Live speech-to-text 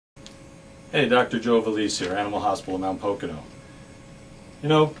Hey, Dr. Joe Valise here, Animal Hospital of Mount Pocono.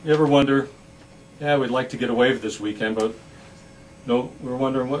 You ever wonder, yeah, we'd like to get away for this weekend, but no, we're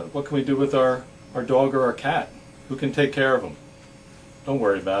wondering what can we do with our dog or our cat? Who can take care of them? Don't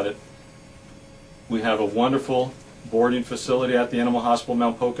worry about it. We have a wonderful boarding facility at the Animal Hospital of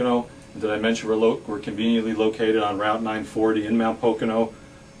Mount Pocono. And did I mention we're conveniently located on Route 940 in Mount Pocono,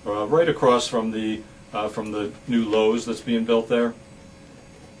 right across from the new Lowe's that's being built there.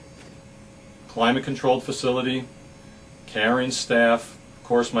 Climate-controlled facility, caring staff, of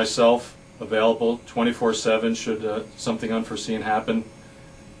course myself, available 24/7 should something unforeseen happen.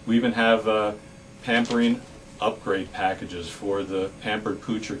 We even have pampering upgrade packages for the pampered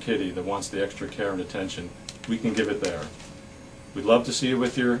pooch or kitty that wants the extra care and attention. We can give it there. We'd love to see you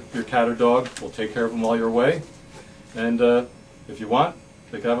with your cat or dog. We'll take care of them while you're away. And if you want,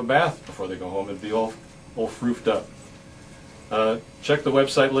 they can have a bath before they go home and be all froofed up. Check the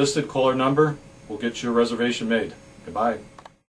website listed, call our number. We'll get you a reservation made. Goodbye.